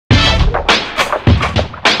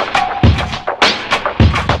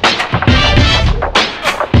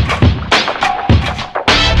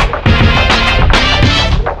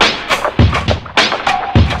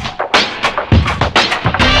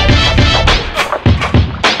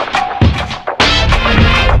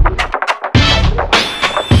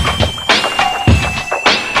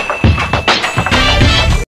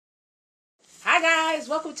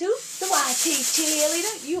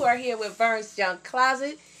here with Vernes Junk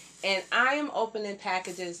Closet, and I am opening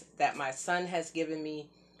packages that my son has given me.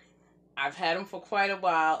 I've had them for quite a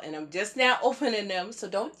while, and I'm just now opening them, so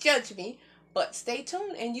don't judge me. But stay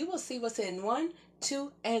tuned, and you will see what's in 1,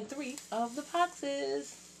 2, and 3 of the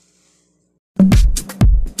boxes.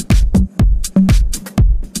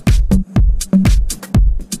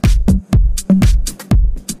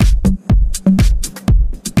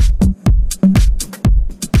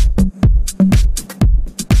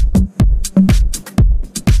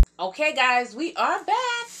 Okay, guys, we are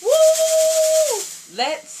back. Woo!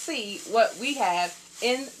 Let's see what we have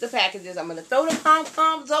in the packages. I'm going to throw the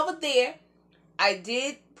pom-poms over there. I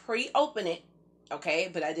did pre-open it, okay,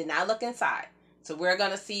 but I did not look inside. So we're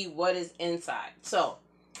going to see what is inside. So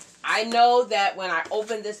I know that when I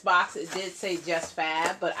opened this box, it did say Just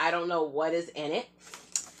Fab, but I don't know what is in it.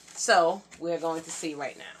 So we're going to see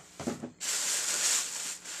right now.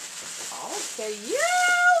 Okay, yeah.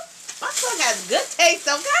 My son has good taste,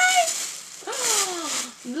 okay?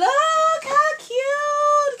 Look how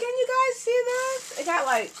cute. Can you guys see this? It got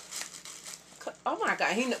like, oh my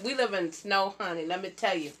God. We live in snow, honey. Let me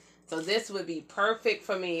tell you. So this would be perfect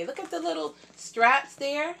for me. Look at the little straps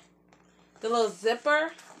there. The little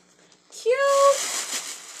zipper. Cute.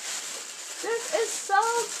 This is so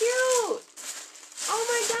cute. Oh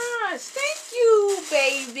my gosh. Thank you,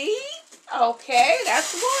 baby. Okay,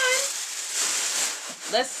 that's one.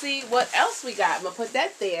 Let's see what else we got. I'm going to put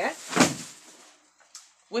that there.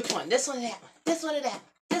 Which one? This one or that one? This one or that one?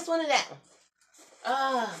 This one or that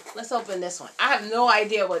one? Let's open this one. I have no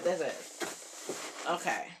idea what this is.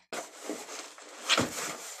 Okay.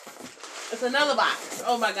 It's another box.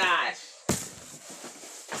 Oh my gosh.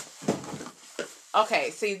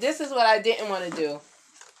 Okay, see, this is what I didn't want to do.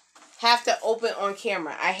 Have to open on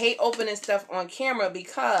camera. I hate opening stuff on camera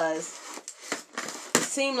because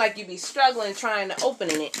seem like you be struggling trying to open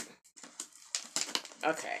it.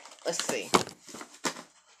 Okay, let's see.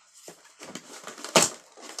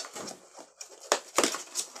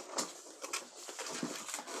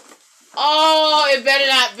 Oh, it better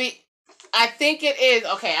not be. I think it is.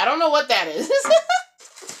 Okay, I don't know what that is. Is this what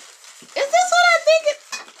I think it?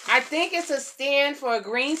 I think it's a stand for a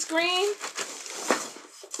green screen.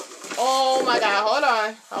 Oh my God, hold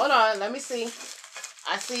on. Hold on, let me see.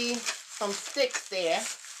 I see some sticks there.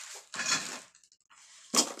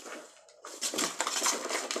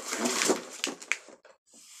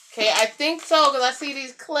 Okay, I think so because I see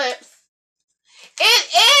these clips. It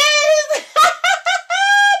is!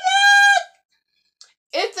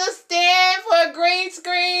 It's a stand for a green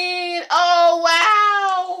screen. Oh,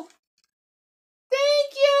 wow.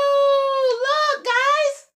 Thank you. Look,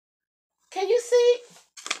 guys. Can you see?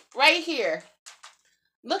 Right here.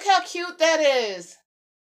 Look how cute that is.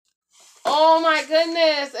 Oh my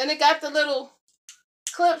goodness. And it got the little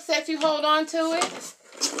clips that you hold on to it.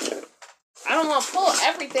 I don't want to pull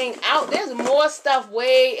everything out. There's more stuff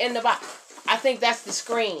way in the box. I think that's the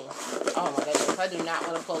screen. Oh my goodness. I do not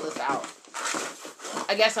want to pull this out.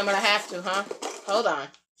 I guess I'm going to have to, huh? Hold on.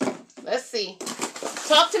 Let's see.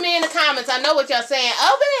 Talk to me in the comments. I know what y'all saying.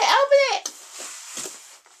 Open it. Open it.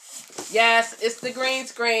 Yes, it's the green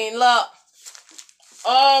screen. Look.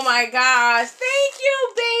 Oh my gosh. Thank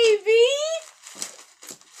you, baby.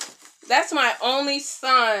 That's my only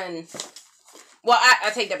son. Well,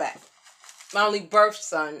 I take that back. My only birth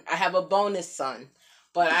son. I have a bonus son.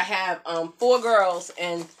 But I have 4 girls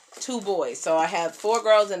and 2 boys. So I have 4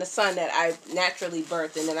 girls and a son that I naturally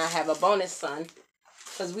birthed. And then I have a bonus son.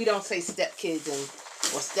 Because we don't say stepkids and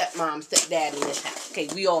or stepmom, stepdad in this house. Okay,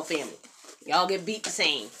 we all family. Y'all get beat the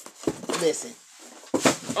same. Listen.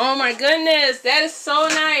 Oh my goodness. That is so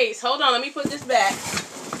nice. Hold on. Let me put this back.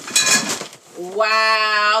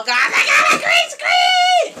 Wow. Guys, I got a green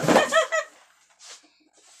screen.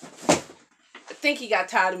 I think he got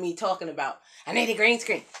tired of me talking about, I need a green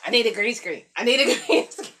screen. I need a green screen. I need a green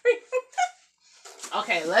screen.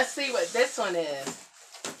 Okay, let's see what this one is.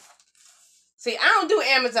 See, I don't do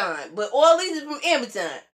Amazon, but all these are from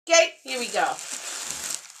Amazon. Okay, here we go.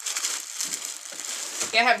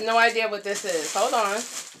 I have no idea what this is. Hold on.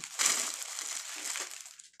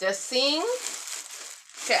 The Sing.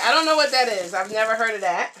 Okay, I don't know what that is. I've never heard of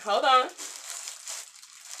that. Hold on.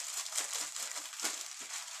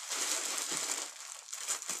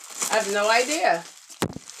 I have no idea.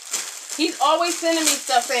 He's always sending me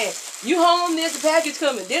stuff saying, you home, there's a package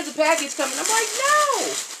coming. There's a package coming. I'm like, no.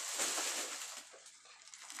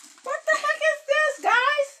 What the heck is this,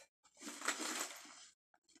 guys?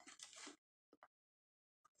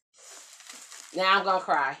 Now I'm going to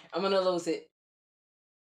cry. I'm going to lose it.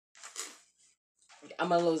 I'm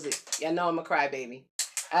going to lose it. Y'all know I'm a crybaby.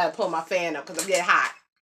 I had to pull my fan up because I'm getting hot.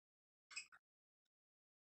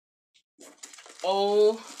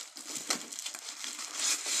 Oh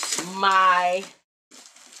my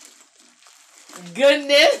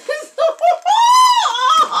goodness.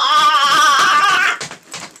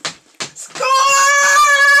 Score!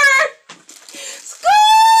 Score!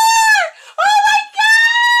 Oh my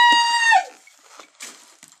God!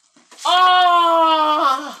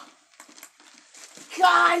 Oh!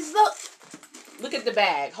 Guys, look. Look at the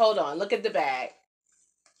bag. Hold on. Look at the bag.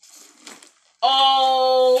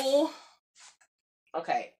 Oh.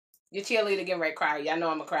 Okay. Your cheerleader getting ready to cry. Y'all know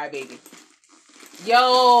I'm a crybaby. Yo,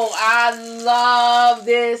 I love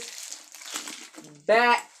this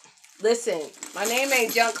bag. Listen, my name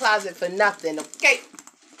ain't Junk Closet for nothing, okay?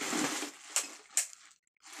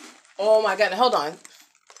 Oh my God. Hold on.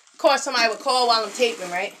 Of course, somebody would call while I'm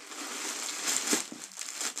taping, right?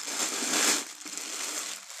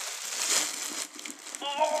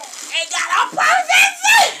 Oh, it got a purpose!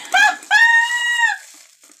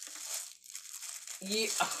 Yeah.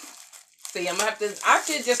 See, I'm gonna have to. I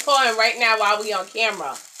should just call him right now while we on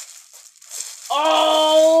camera.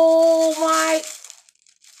 Oh my!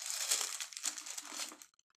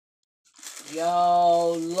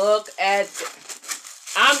 Yo, look at.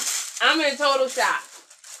 I'm in total shock.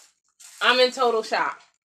 I'm in total shock.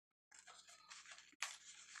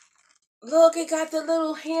 Look, it got the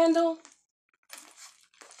little handle.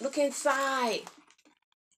 Look inside.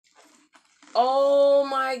 Oh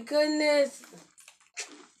my goodness.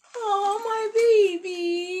 Oh, my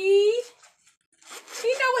baby. He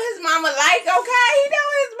know what his mama like, okay? He know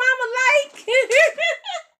what his mama like.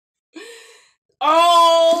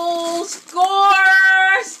 Oh,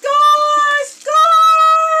 score! Score!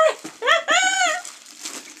 Score!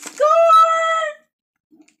 Score!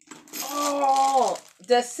 Oh,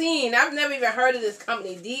 the Scene. I've never even heard of this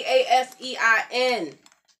company. DASEIN.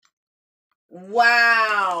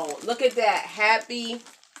 Wow. Look at that. Happy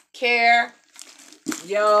Care.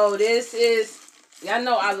 Yo, this is, y'all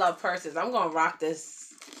know I love purses. I'm going to rock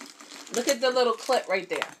this. Look at the little clip right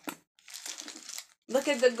there. Look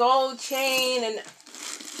at the gold chain. And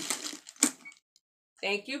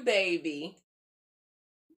thank you, baby.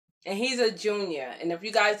 And he's a junior. And if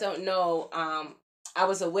you guys don't know, I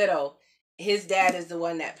was a widow. His dad is the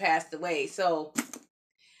one that passed away. So,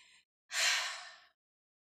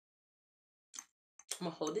 I'm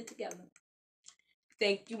going to hold it together.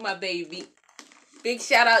 Thank you, my baby. Big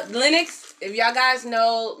shout out, Lennox. If y'all guys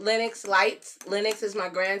know Lennox Lights, Lennox is my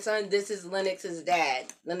grandson. This is Lennox's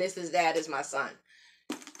dad. Lennox's dad is my son.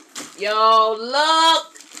 Yo,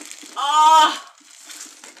 look. Oh.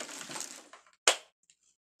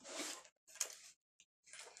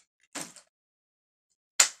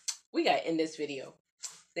 We got to end this video.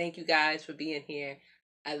 Thank you guys for being here.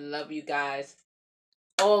 I love you guys.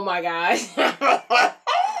 Oh my gosh.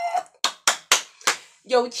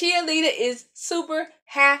 Yo, cheerleader is super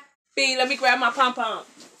happy. Let me grab my pom-pom.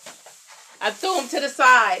 I threw him to the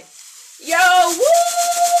side. Yo, woo!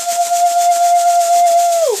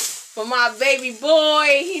 For my baby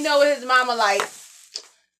boy. He know what his mama like.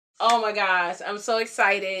 Oh my gosh. I'm so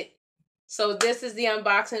excited. So this is the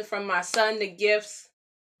unboxing from my son, the gifts.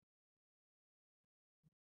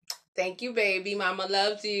 Thank you, baby. Mama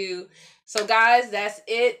loves you. So guys, that's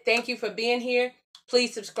it. Thank you for being here.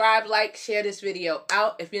 Please subscribe, like, share this video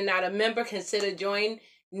out. If you're not a member, consider joining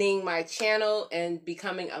my channel and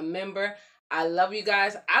becoming a member. I love you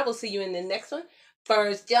guys. I will see you in the next one.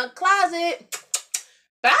 Vernes Junk Closet.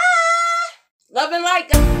 Bye. Love and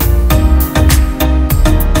light.